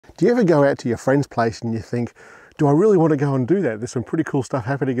Do you ever go out to your friend's place and you think, do I really want to go and do that? There's some pretty cool stuff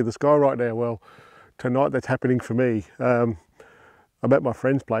happening in the sky right now. Well, tonight that's happening for me. I'm at my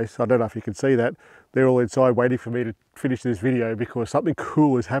friend's place. I don't know if you can see that. They're all inside waiting for me to finish this video because something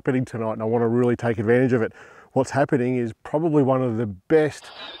cool is happening tonight and I want to really take advantage of it. What's happening is probably one of the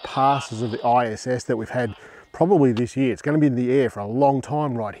best passes of the ISS that we've had probably this year. It's going to be in the air for a long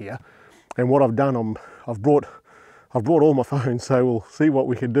time right here. And what I've done, I've brought all my phones, so we'll see what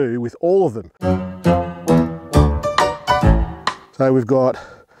we can do with all of them. So we've got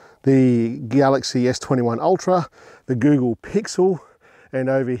the Galaxy S21 Ultra, the Google Pixel, and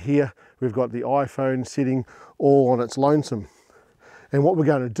over here we've got the iPhone sitting all on its lonesome. And what we're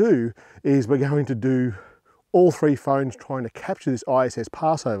going to do is we're going to do all three phones trying to capture this ISS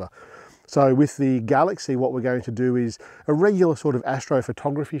passover. So with the Galaxy, what we're going to do is a regular sort of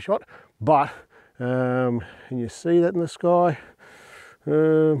astrophotography shot, but can you see that in the sky?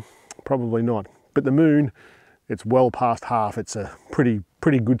 Probably not. But the moon, it's well past half. It's a pretty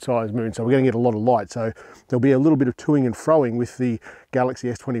good sized moon, so we're going to get a lot of light. So there'll be a little bit of toing and froing with the Galaxy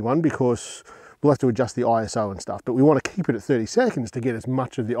S21 because we'll have to adjust the ISO and stuff, but we want to keep it at 30 seconds to get as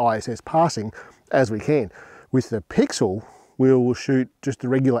much of the ISS passing as we can. With the Pixel, we'll shoot just a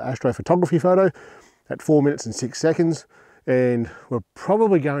regular astrophotography photo at 4 minutes and 6 seconds, and we're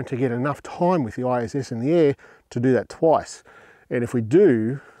probably going to get enough time with the ISS in the air to do that twice. And if we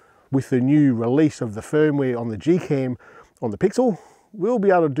do, with the new release of the firmware on the Gcam on the Pixel, we'll be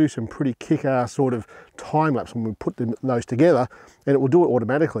able to do some pretty kick-ass sort of time lapse when we put those together, and it will do it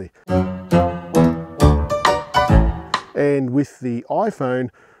automatically. And with the iPhone,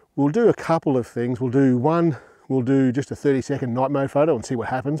 we'll do a couple of things. We'll do just a 30-second night mode photo and see what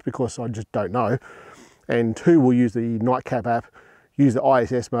happens because I just don't know. And two, we'll use the Nightcap app, use the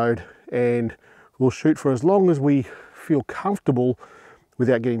ISS mode, and we'll shoot for as long as we feel comfortable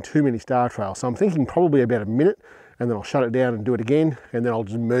without getting too many star trails. So I'm thinking probably about a minute, and then I'll shut it down and do it again, and then I'll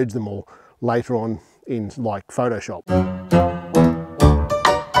just merge them all later on in like Photoshop.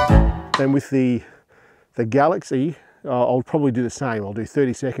 And with the Galaxy, I'll probably do the same. I'll do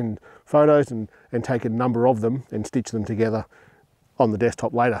 30-second photos and take a number of them and stitch them together on the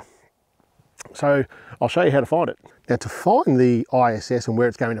desktop later. So I'll show you how to find it. Now, to find the ISS and where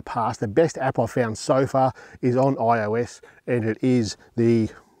it's going to pass, the best app I've found so far is on iOS, and it is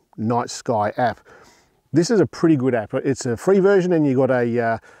the Night Sky app. This is a pretty good app. It's a free version and you've got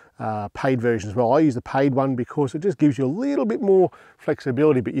a paid version as well. I use the paid one because it just gives you a little bit more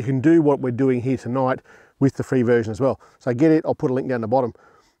flexibility, but you can do what we're doing here tonight with the free version as well. So get it, I'll put a link down the bottom.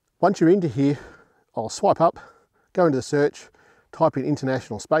 Once you're into here, I'll swipe up, go into the search, type in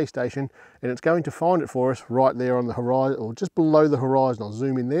International Space Station, and it's going to find it for us right there on the horizon, or just below the horizon. I'll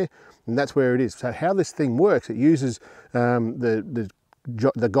zoom in there, and that's where it is. So how this thing works, it uses the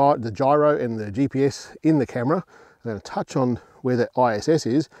gyro and the GPS in the camera. I'm going to touch on where the ISS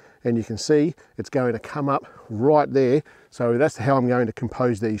is, and you can see it's going to come up right there. So that's how I'm going to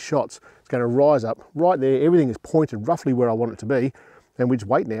compose these shots. It's going to rise up right there. Everything is pointed roughly where I want it to be. And we just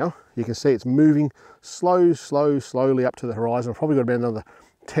wait now. You can see it's moving slowly up to the horizon. I've probably got about another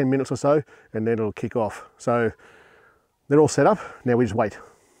 10 minutes or so, and then it'll kick off. So they're all set up. Now we just wait.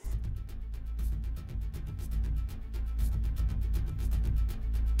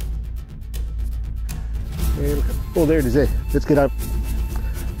 Yeah, look at, oh, there it is there. Let's get up.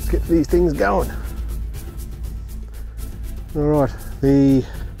 Let's get these things going. All right, the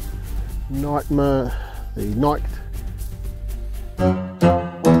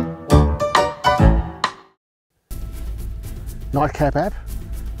Nightcap app,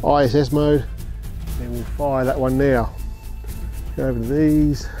 ISS mode, and we'll fire that one now. Go over to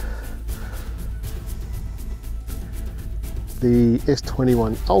these. The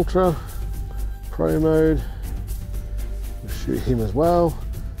S21 Ultra, Pro mode, we'll shoot him as well,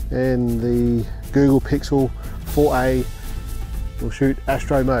 and the Google Pixel 4a, we'll shoot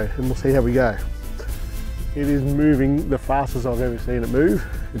Astro mode, and we'll see how we go. It is moving the fastest I've ever seen it move.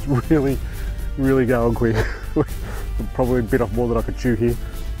 It's really going quick. Probably bit off more than I could chew here.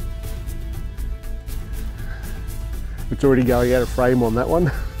 It's already going out of frame on that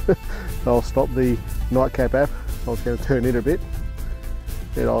one. So I'll stop the Nightcap app. I was going to turn it a bit.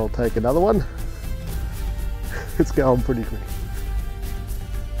 Then I'll take another one. It's going pretty quick.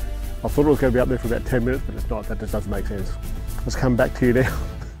 I thought it was going to be up there for about 10 minutes, but it's not. That just doesn't make sense. Let's come back to you now.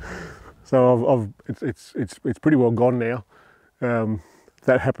 So it's pretty well gone now.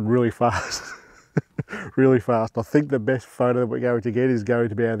 That happened really fast. Really fast. I think the best photo that we're going to get is going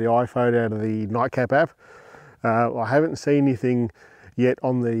to be out of the iPhone, out of the Nightcap app. I haven't seen anything yet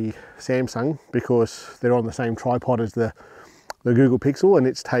on the Samsung because they're on the same tripod as the the Google Pixel, and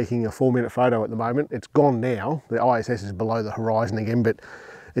it's taking a 4-minute photo at the moment. It's gone now. The ISS is below the horizon again, but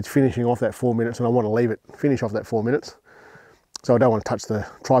it's finishing off that 4 minutes, and I want to leave it finish off that 4 minutes. So I don't want to touch the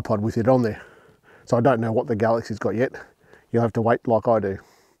tripod with it on there. So I don't know what the Galaxy's got yet. You'll have to wait like I do.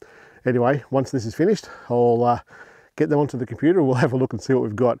 Anyway, once this is finished, I'll get them onto the computer. We'll have a look and see what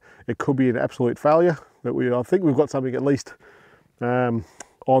we've got. It could be an absolute failure, but I think we've got something at least on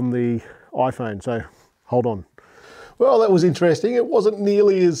the iPhone, so hold on. Well, that was interesting. It wasn't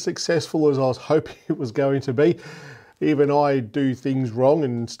nearly as successful as I was hoping it was going to be. Even I do things wrong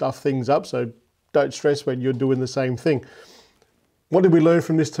and stuff things up, so don't stress when you're doing the same thing. What did we learn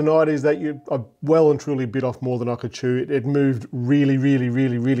from this tonight is that I well and truly bit off more than I could chew. It moved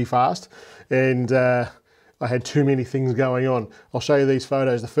really fast, and I had too many things going on. I'll show you these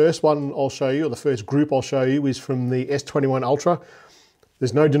photos. The first one I'll show you, or the first group I'll show you, is from the S21 Ultra.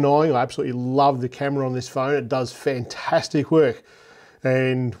 There's no denying, I absolutely love the camera on this phone. It does fantastic work.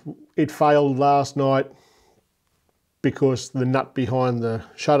 And it failed last night because the nut behind the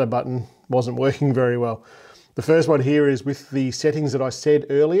shutter button wasn't working very well. The first one here is with the settings that I said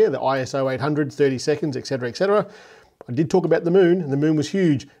earlier, the ISO 800, 30 seconds, etc, etc. I did talk about the moon, and the moon was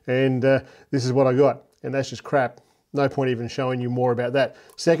huge, and this is what I got, and that's just crap. No point even showing you more about that.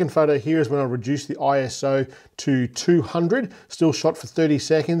 Second photo here is when I reduced the ISO to 200, still shot for 30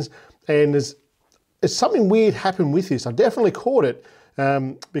 seconds, and there's something weird happened with this. I definitely caught it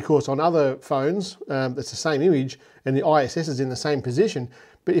because on other phones, it's the same image, and the ISS is in the same position.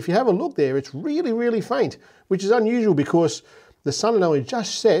 But if you have a look there, it's really faint, which is unusual because the sun had only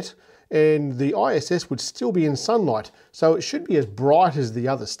just set and the ISS would still be in sunlight. So it should be as bright as the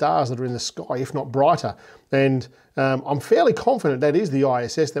other stars that are in the sky, if not brighter. And I'm fairly confident that is the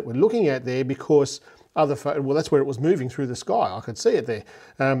ISS that we're looking at there because well, that's where it was moving through the sky. I could see it there.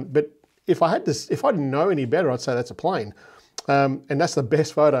 But if I didn't know any better, I'd say that's a plane. And that's the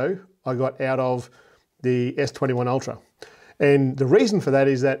best photo I got out of the S21 Ultra. And the reason for that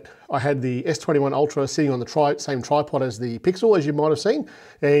is that I had the S21 Ultra sitting on the same tripod as the Pixel, as you might have seen,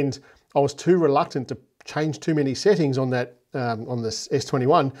 and I was too reluctant to change too many settings on that on this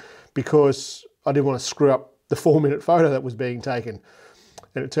S21 because I didn't want to screw up the 4-minute photo that was being taken.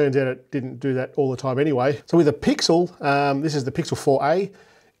 And it turns out it didn't do that all the time anyway. So with a Pixel, this is the Pixel 4a,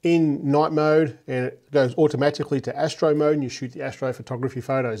 in night mode, and it goes automatically to astro mode, and you shoot the astrophotography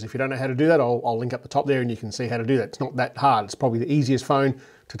photos. If you don't know how to do that, I'll link up the top there and you can see how to do that. It's not that hard. It's probably the easiest phone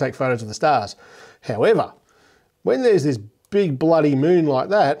to take photos of the stars. However, when there's this big bloody moon like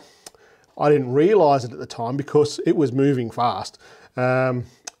that, I didn't realize it at the time because it was moving fast. I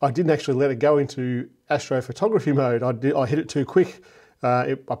didn't actually let it go into astrophotography mode. I hit it too quick.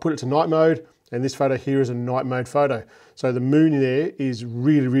 I put it to night mode, and this photo here is a night mode photo. So the moon there is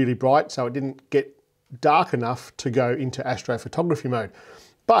really bright, so it didn't get dark enough to go into astrophotography mode.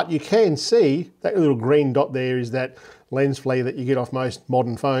 But you can see that little green dot there is that lens flare that you get off most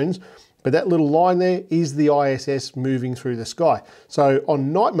modern phones. But that little line there is the ISS moving through the sky. So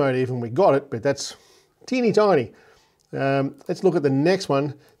on night mode even we got it, but that's teeny tiny. Let's look at the next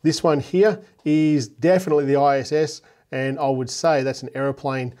one. This one here is definitely the ISS, and I would say that's an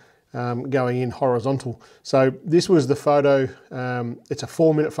aeroplane going in horizontal. So this was the photo. It's a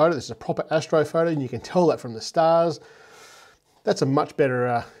 4-minute photo. This is a proper astro photo, and you can tell that from the stars. That's a much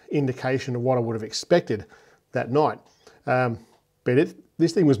better indication of what I would have expected that night. But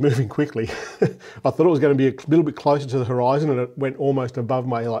this thing was moving quickly. I thought it was going to be a little bit closer to the horizon, and it went almost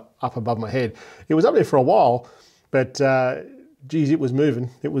above up above my head. It was up there for a while, but geez, it was moving.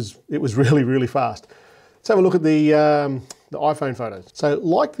 It was really fast. Let's have a look at the iPhone photos. So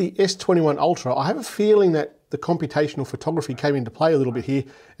like the S21 Ultra, I have a feeling that the computational photography came into play a little bit here,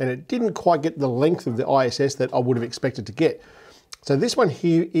 and it didn't quite get the length of the ISS that I would have expected to get. So this one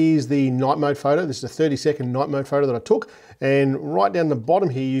here is the night mode photo. This is a 30-second night mode photo that I took, and right down the bottom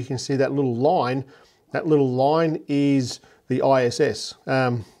here you can see that little line. That little line is the ISS.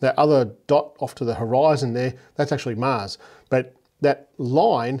 That other dot off to the horizon there, that's actually Mars. But that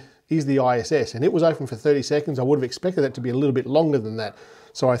line is the ISS, and it was open for 30 seconds. I would have expected that to be a little bit longer than that.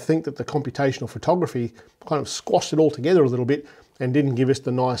 So I think that the computational photography kind of squashed it all together a little bit and didn't give us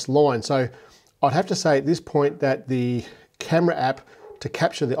the nice line. So I'd have to say at this point that the camera app to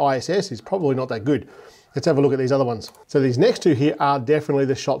capture the ISS is probably not that good. Let's have a look at these other ones. So these next two here are definitely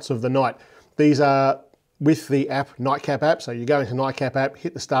the shots of the night. These are with the app, Nightcap app. So you go into Nightcap app,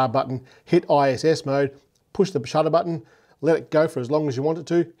 hit the star button, hit ISS mode, push the shutter button, let it go for as long as you want it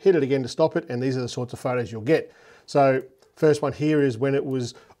to, hit it again to stop it, and these are the sorts of photos you'll get. So first one here is when it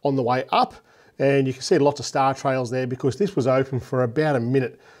was on the way up, and you can see lots of star trails there because this was open for about a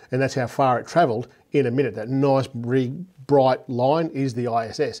minute, and that's how far it traveled in a minute. That nice bright line is the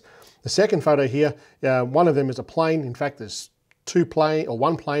ISS. The second photo here, one of them is a plane. In fact, there's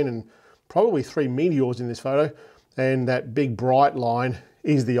one plane and probably 3 meteors in this photo, and that big bright line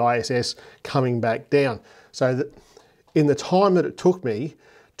is the ISS coming back down. So that in the time that it took me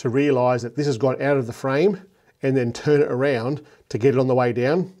to realize that this has got out of the frame and then turn it around to get it on the way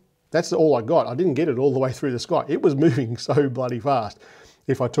down, that's all I got. I didn't get it all the way through the sky. It was moving so bloody fast.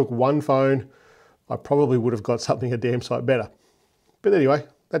 If I took one phone, I probably would have got something a damn sight better. But anyway,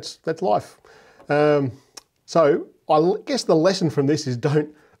 that's life. So I guess the lesson from this is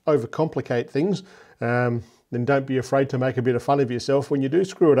don't overcomplicate things. Then don't be afraid to make a bit of fun of yourself when you do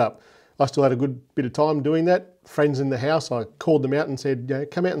screw it up. I still had a good bit of time doing that. Friends in the house, I called them out and said, you know,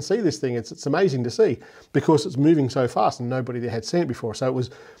 come out and see this thing. It's amazing to see because it's moving so fast and nobody there had seen it before. So it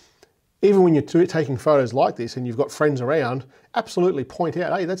was, even when you're taking photos like this and you've got friends around, absolutely point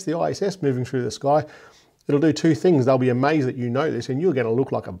out, hey, that's the ISS moving through the sky. It'll do two things. They'll be amazed that you know this and you're going to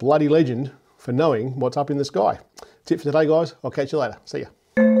look like a bloody legend for knowing what's up in the sky. That's it for today, guys. I'll catch you later. See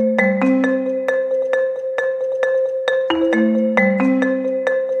ya.